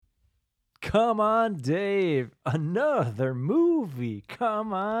Come on, Dave. Another movie.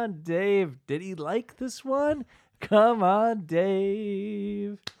 Come on, Dave. Did he like this one? Come on,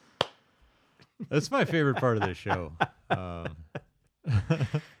 Dave. That's my favorite part of this show. I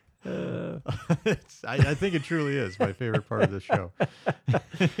think it truly is my favorite part of the show.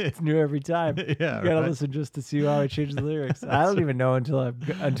 It's new every time. Yeah, you gotta right? listen just to see how I change the lyrics. I don't even know until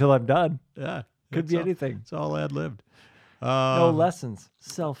I'm done. Yeah, Could be anything. It's all ad-libbed. No lessons,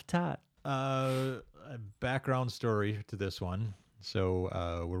 self-taught. A background story to this one.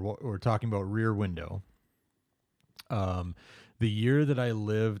 So we're talking about Rear Window. The year that I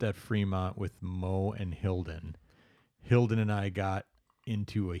lived at Fremont with Mo and Hilden and I got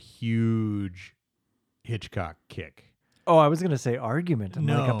into a huge Hitchcock kick. Oh, I was gonna say argument. I'm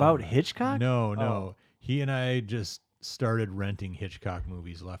like, about Hitchcock? No. Oh. He and I just started renting Hitchcock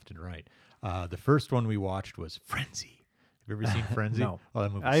movies left and right. The first one we watched was Frenzy. Have you ever seen Frenzy? No. Oh,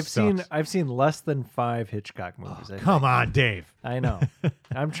 that movie sucks. I've seen less than 5 Hitchcock movies. Come on, Dave. I know.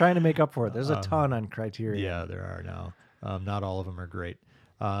 I'm trying to make up for it. There's a ton on Criterion. Yeah, there are now. Not all of them are great.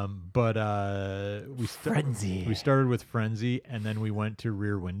 But Frenzy. We started with Frenzy, and then we went to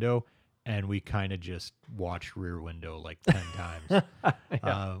Rear Window, and we kind of just watched Rear Window like 10 times.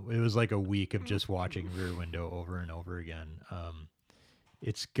 It was like a week of just watching Rear Window over and over again.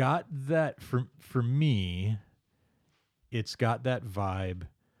 It's got that, for me, it's got that vibe,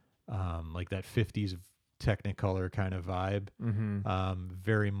 like that 50s Technicolor kind of vibe. Mm-hmm.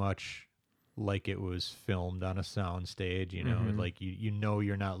 Very much like it was filmed on a sound stage, you know, like you know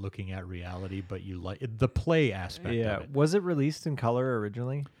you're not looking at reality, but you like the play aspect of it. Was it released in color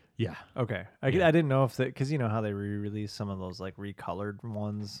originally? Yeah. Okay. I didn't know if because you know how they re-release some of those like recolored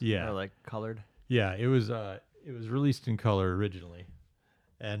ones. Yeah. Or like colored. Yeah, it was released in color originally.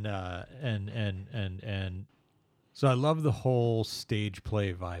 And so I love the whole stage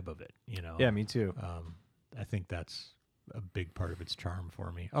play vibe of it, you know. Yeah, me too. I think that's a big part of its charm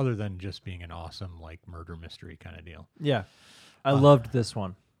for me, other than just being an awesome like murder mystery kind of deal. Yeah. I loved this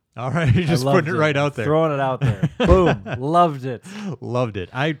one. All right, you're just putting it right out there. Throwing it out there. Boom. Loved it. Loved it.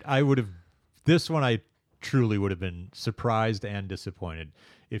 I would have, this one I truly would have been surprised and disappointed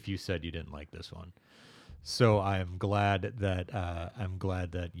if you said you didn't like this one. So I'm glad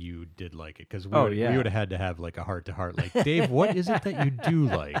that you did like it, because we would have had to have like a heart to heart, like, Dave, what is it that you do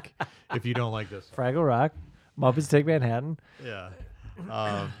like if you don't like this one? Fraggle Rock, Muppets Take Manhattan. Yeah.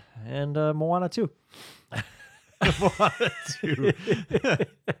 And Moana 2. Moana 2.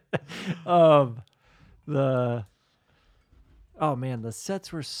 Oh man, the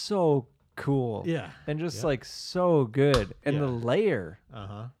sets were so cool. Yeah. And just like so good. And the Yeah. layer.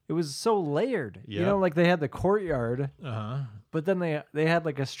 It was so layered. You know, like they had the courtyard. But then they had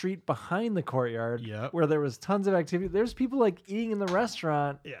like a street behind the courtyard where there was tons of activity. There's people like eating in the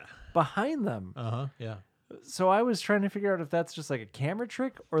restaurant behind them. Yeah. So I was trying to figure out if that's just like a camera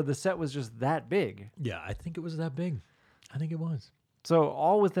trick or the set was just that big. Yeah, I think it was that big. I think it was. So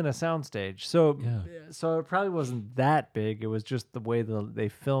all within a soundstage. So Yeah. so it probably wasn't that big. It was just the way they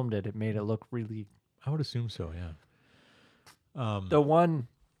filmed it. It made it look really. I would assume so, yeah. The one,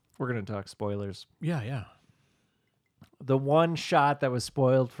 we're going to talk spoilers. Yeah. The one shot that was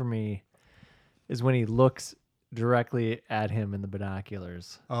spoiled for me is when he looks directly at him in the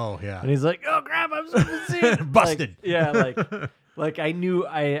binoculars. Oh, yeah. And he's like, oh, crap, I'm supposed to see it. Busted. Like I knew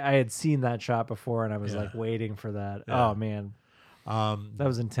I had seen that shot before and I was like waiting for that. Yeah. Oh, man. That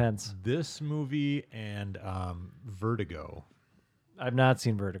was intense. This movie and Vertigo. I've not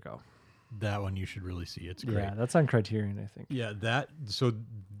seen Vertigo. That one you should really see. It's great. Yeah, that's on Criterion, I think. Yeah, so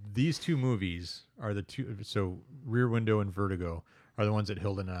these two movies are the two. So Rear Window and Vertigo are the ones that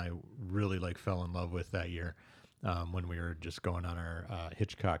Hilda and I really like fell in love with that year when we were just going on our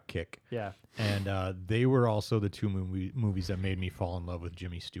Hitchcock kick. Yeah. And they were also the two movies that made me fall in love with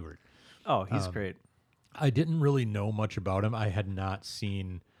Jimmy Stewart. Oh, he's great. I didn't really know much about him. I had not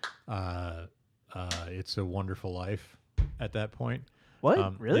seen It's a Wonderful Life at that point.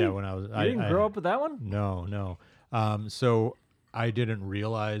 What? Really? Yeah, when I was. You didn't grow up with that one? No. So I didn't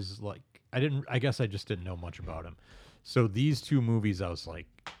realize, I guess I just didn't know much about him. So these two movies, I was like,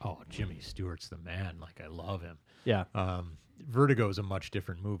 oh, Jimmy Stewart's the man. Like, I love him. Yeah. Vertigo is a much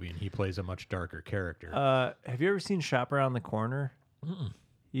different movie, and he plays a much darker character. Have you ever seen Shop Around the Corner? Mm-mm.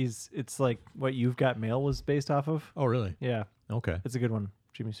 It's like what You've Got Mail was based off of. Oh, really? Yeah. Okay. It's a good one.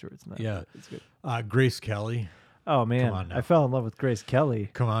 Jimmy Stewart's in that. Yeah. It's good. Grace Kelly. Oh, man. Come on now. I fell in love with Grace Kelly.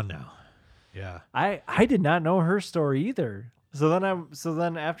 Come on now. Yeah. I did not know her story either. So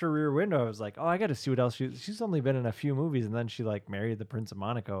then after Rear Window, I was like, oh, I got to see what else she's only been in a few movies, and then she like married the Prince of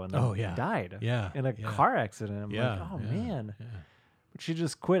Monaco and then died. Yeah. In a car accident. I'm like, oh man. Yeah. But she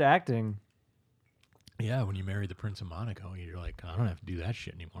just quit acting Yeah, when you marry the Prince of Monaco, you're like, I don't have to do that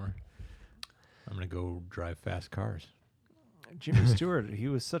shit anymore. I'm going to go drive fast cars. Jimmy Stewart, he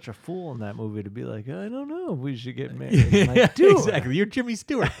was such a fool in that movie to be like, I don't know if we should get married. Like, dude. Exactly. You're Jimmy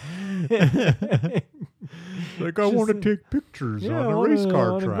Stewart. Like, I want to take pictures on a race car track. I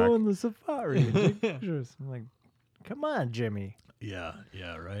want to go on the safari and take pictures. I'm like, come on, Jimmy. Yeah,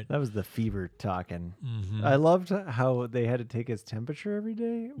 right. That was the fever talking. Mm-hmm. I loved how they had to take his temperature every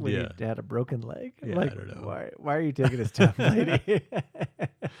day when he had a broken leg. Yeah, like, I don't know. Why are you taking his temp, lady?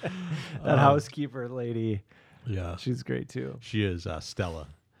 That housekeeper lady. Yeah. She's great, too. She is Stella.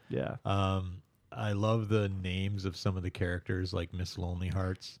 Yeah. I love the names of some of the characters, like Miss Lonely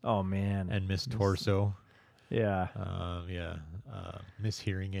Hearts. Oh, man. And Miss Torso. Yeah. Miss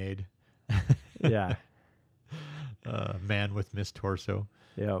Hearing Aid. Yeah. Man with Miss Torso.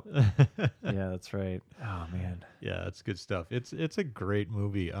 Yep. Yeah, that's right. Oh, man. Yeah, it's good stuff. It's a great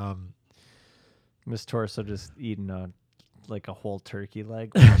movie. Miss Torso just eating a whole turkey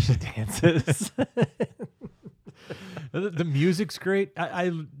leg while she dances. The music's great.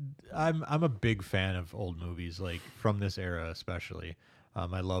 I'm a big fan of old movies, like from this era especially.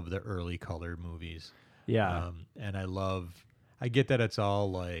 I love the early color movies. Yeah. And I get that it's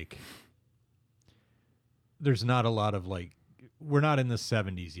all like, there's not a lot of like, we're not in the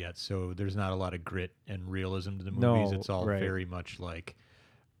 70s yet, so there's not a lot of grit and realism to the movies. It's all very much like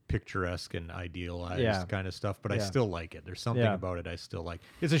picturesque and idealized kind of stuff, but I still like it. There's something about it I still like.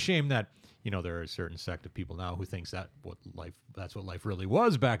 It's a shame that, there are a certain sect of people now who thinks that's what life really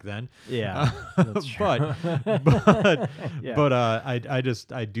was back then. Yeah. That's true. But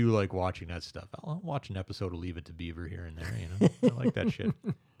I do like watching that stuff. I'll watch an episode of Leave It to Beaver here and there, I like that shit.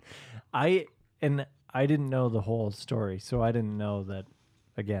 I didn't know the whole story, so I didn't know that,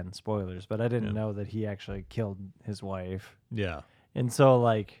 again, spoilers, but I didn't know that he actually killed his wife. Yeah. And so,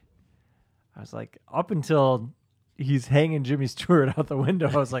 I was like, up until he's hanging Jimmy Stewart out the window,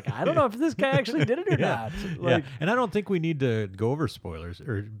 I was like, I don't know if this guy actually did it or not. And I don't think we need to go over spoilers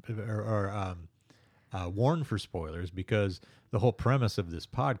or warn for spoilers, because the whole premise of this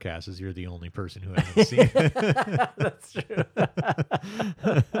podcast is you're the only person who hasn't seen it. That's true.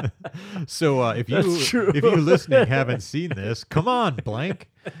 So if you listening haven't seen this, come on, blank.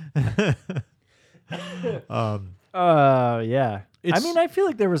 Yeah. I feel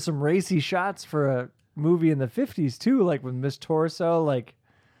like there were some racy shots for a movie in the 50s too, like with Miss Torso,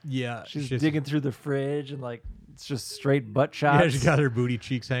 she's digging through the fridge and it's just straight butt shots. Yeah, she got her booty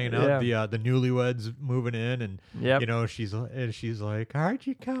cheeks hanging out. The newlyweds moving in, and she's like, "Aren't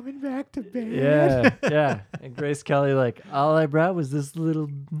you coming back to bed?" Yeah. And Grace Kelly, all I brought was this little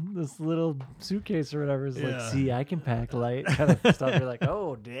suitcase or whatever. It's see, I can pack light kind of stuff. You're like,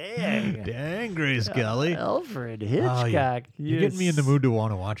 oh dang, Grace Kelly, Alfred Hitchcock. You're getting me in the mood to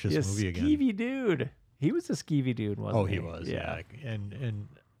want to watch this movie again. Skeevy dude. He was a skeevy dude, wasn't he? Oh, he was. Yeah. And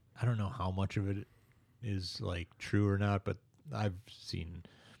I don't know how much of it is true or not, but I've seen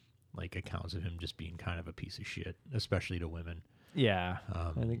accounts of him just being kind of a piece of shit, especially to women. Yeah,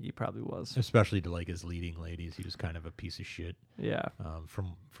 I think he probably was. Especially to his leading ladies, he was kind of a piece of shit. Yeah.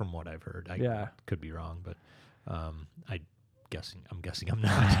 From what I've heard, I could be wrong, but I'm guessing I'm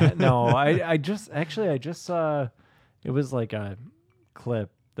not. No, I just saw, it was a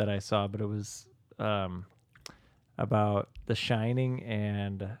clip that I saw, but it was about The Shining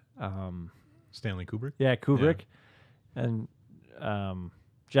and Stanley Kubrick? Yeah, Kubrick. Yeah. And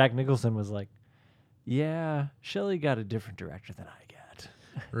Jack Nicholson was like, yeah, Shelley got a different director than I got.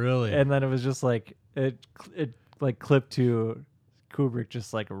 Really? And then it was just it clipped to Kubrick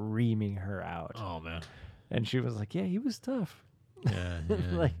just reaming her out. Oh, man. And she was like, yeah, he was tough. Yeah.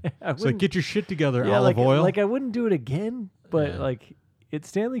 It's get your shit together, olive oil. I wouldn't do it again, but it's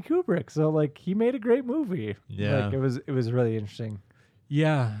Stanley Kubrick, so he made a great movie. Yeah. It was really interesting.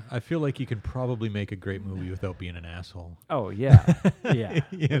 Yeah, I feel like you can probably make a great movie without being an asshole. Oh, yeah. Yeah.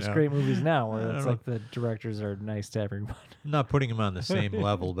 There's great movies now where it's the directors are nice to everyone. I'm not putting him on the same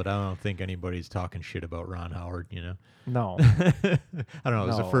level, but I don't think anybody's talking shit about Ron Howard, No. I don't know. It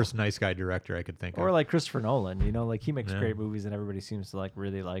was the first nice guy director I could think of. Or Christopher Nolan, he makes great movies and everybody seems to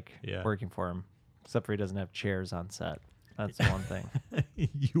really working for him, except for he doesn't have chairs on set. That's the one thing.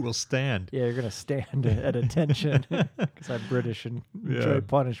 You will stand. Yeah, you're going to stand at attention because I'm British and enjoy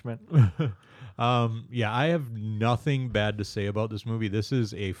punishment. I have nothing bad to say about this movie. This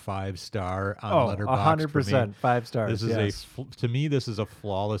is a 5-star on Letterboxd. 100% 5 stars. This is to me, this is a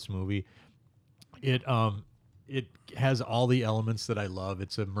flawless movie. It it has all the elements that I love.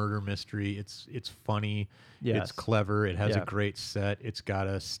 It's a murder mystery. It's funny. Yes. It's clever. It has a great set. It's got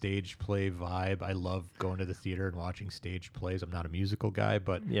a stage play vibe. I love going to the theater and watching stage plays. I'm not a musical guy,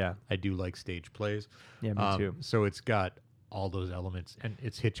 but I do like stage plays. Yeah, me too. So it's got all those elements, and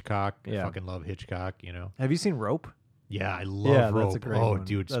it's Hitchcock. I fucking love Hitchcock. Have you seen Rope? Yeah, I love Rope. That's a great one.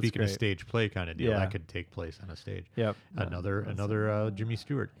 Dude, That's speaking of great. stage play kind of deal, that could take place on a stage. Yep. Another Jimmy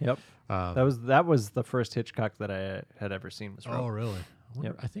Stewart. Yep. That was the first Hitchcock that I had ever seen. Was Rope. Oh, really?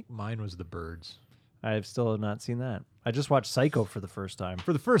 I think mine was The Birds. I've still not seen that. I just watched Psycho for the first time.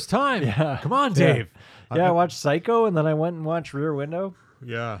 For the first time? Yeah. Come on, Dave. Yeah, I watched Psycho, and then I went and watched Rear Window.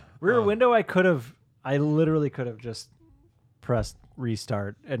 Yeah. Rear Window, I literally could have just pressed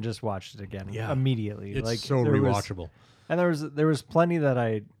restart and just watched it again immediately. It's so rewatchable. And there was plenty that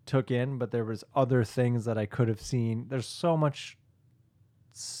I took in, but there was other things that I could have seen. There's so much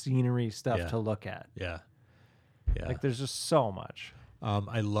scenery stuff to look at. Yeah. Like there's just so much.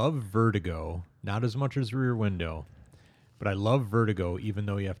 I love Vertigo, not as much as Rear Window, but I love Vertigo, even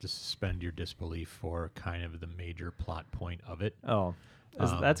though you have to suspend your disbelief for kind of the major plot point of it. Oh,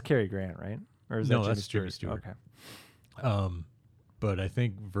 that's Cary Grant, right? Or is that Jimmy that's Stewart? Jimmy Stewart. Okay. But I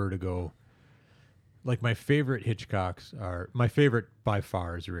think Vertigo, like my favorite my favorite by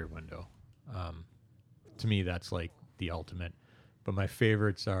far is Rear Window. To me, that's like the ultimate. But my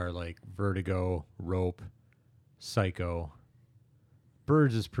favorites are like Vertigo, Rope, Psycho.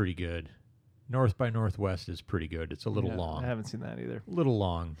 Birds is pretty good. North by Northwest is pretty good. It's a little long. I haven't seen that either. A little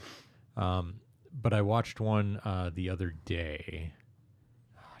long. But I watched one the other day.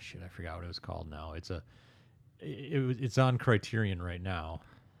 Oh, shit, I forgot what it was called now. It's on Criterion right now,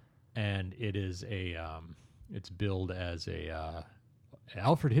 and it is it's billed as a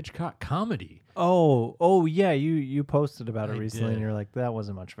Alfred Hitchcock comedy. Oh yeah, you posted about it recently, did. and you're like, that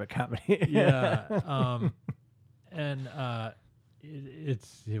wasn't much of a comedy. Yeah. And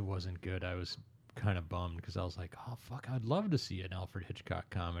it wasn't good. I was kind of bummed because I was like, oh fuck, I'd love to see an Alfred Hitchcock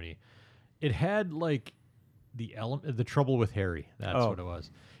comedy. It had like the Trouble with Harry. That's what it was.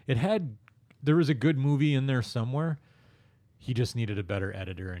 There was a good movie in there somewhere. He just needed a better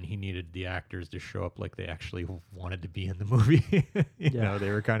editor, and he needed the actors to show up like they actually wanted to be in the movie. you know,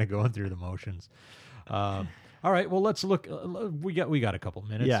 they were kind of going through the motions. All right, well, let's look. We got a couple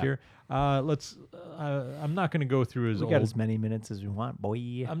minutes here. I'm not going to go through his. We got as many minutes as we want,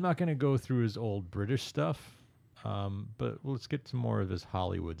 boy. I'm not going to go through his old British stuff, but let's get some more of his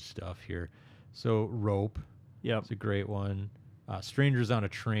Hollywood stuff here. So Rope, it's a great one. Strangers on a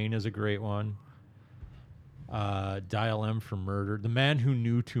Train is a great one. Dial M for Murder. The Man Who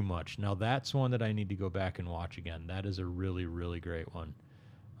Knew Too Much. Now that's one that I need to go back and watch again. That is a really, really great one.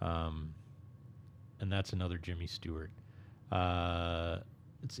 And that's another Jimmy Stewart.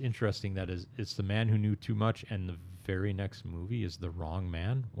 It's interesting that it's The Man Who Knew Too Much, and the very next movie is The Wrong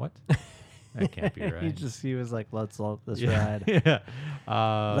Man. What? That can't be right. He was like, let's let this ride. Yeah.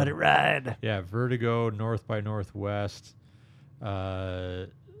 Let it ride. Yeah, Vertigo, North by Northwest,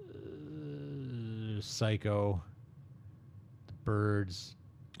 Psycho, The Birds.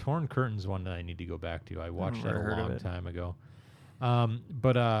 Torn Curtain's one that I need to go back to. I watched that a long time ago.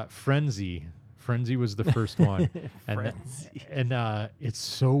 But Frenzy. Frenzy was the first one. and it's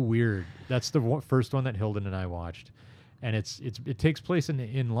so weird. That's the first one that Hilden and I watched. And it takes place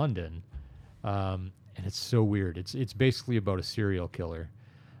in London. And it's so weird. It's basically about a serial killer.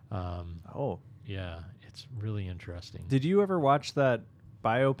 Yeah, it's really interesting. Did you ever watch that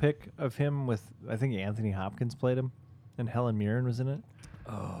biopic of him with, I think Anthony Hopkins played him, and Helen Mirren was in it?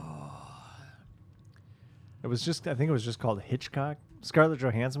 I think it was just called Hitchcock. Scarlett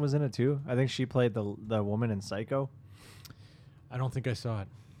Johansson was in it too. I think she played the woman in Psycho. I don't think I saw it.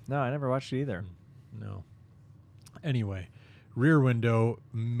 No, I never watched it either. No. Anyway, Rear Window,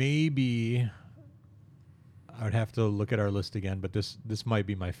 maybe I would have to look at our list again, but this might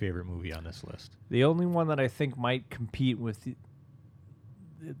be my favorite movie on this list. The only one that I think might compete with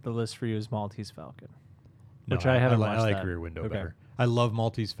the list for you is Maltese Falcon, which I haven't watched. I like Rear Window better. I love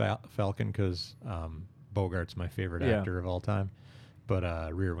Maltese Falcon because Bogart's my favorite actor of all time. But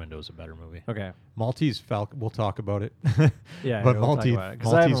Rear Window is a better movie. Okay. Maltese Falcon, we'll talk about it. Yeah, but we'll Maltese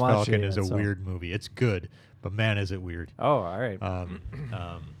Falcon is a so. weird movie. It's good, but man, is it weird. Oh, all right.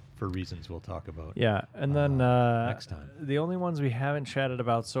 For reasons we'll talk about. Yeah, and then next time. The only ones we haven't chatted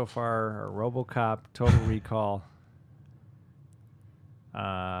about so far are RoboCop, Total Recall,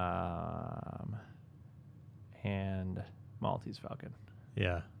 and Maltese Falcon.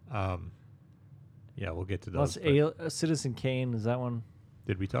 Yeah. Yeah, we'll get to plus those. Citizen Kane, is that one?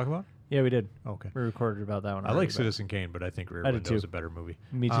 Did we talk about? Yeah, we did. Okay. We recorded about that one. I like Citizen Kane, but I think Rear Window is a better movie.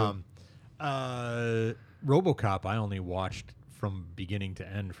 Me too. RoboCop, I only watched from beginning to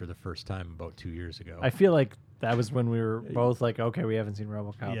end for the first time about 2 years ago. I feel like that was when we were both like, okay, we haven't seen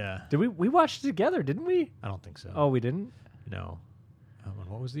RoboCop. Yeah. Did we watched it together, didn't we? I don't think so. Oh, we didn't? No. And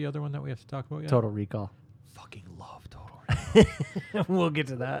what was the other one that we have to talk about yet? Total Recall. Fucking love Total Recall. We'll get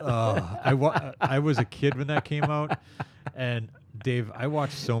to that. I was a kid when that came out, and Dave, I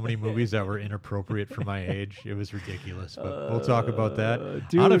watched so many movies that were inappropriate for my age. It was ridiculous, but we'll talk about that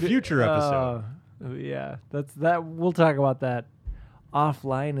on a future episode. Yeah, that. We'll talk about that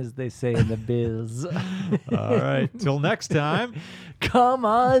offline, as they say in the biz. All right, till next time. Come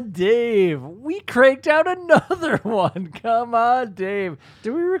on, Dave. We cranked out another one. Come on, Dave.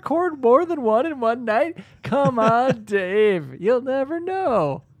 Did we record more than one in one night? Come on, Dave. You'll never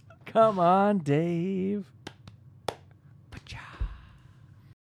know. Come on, Dave.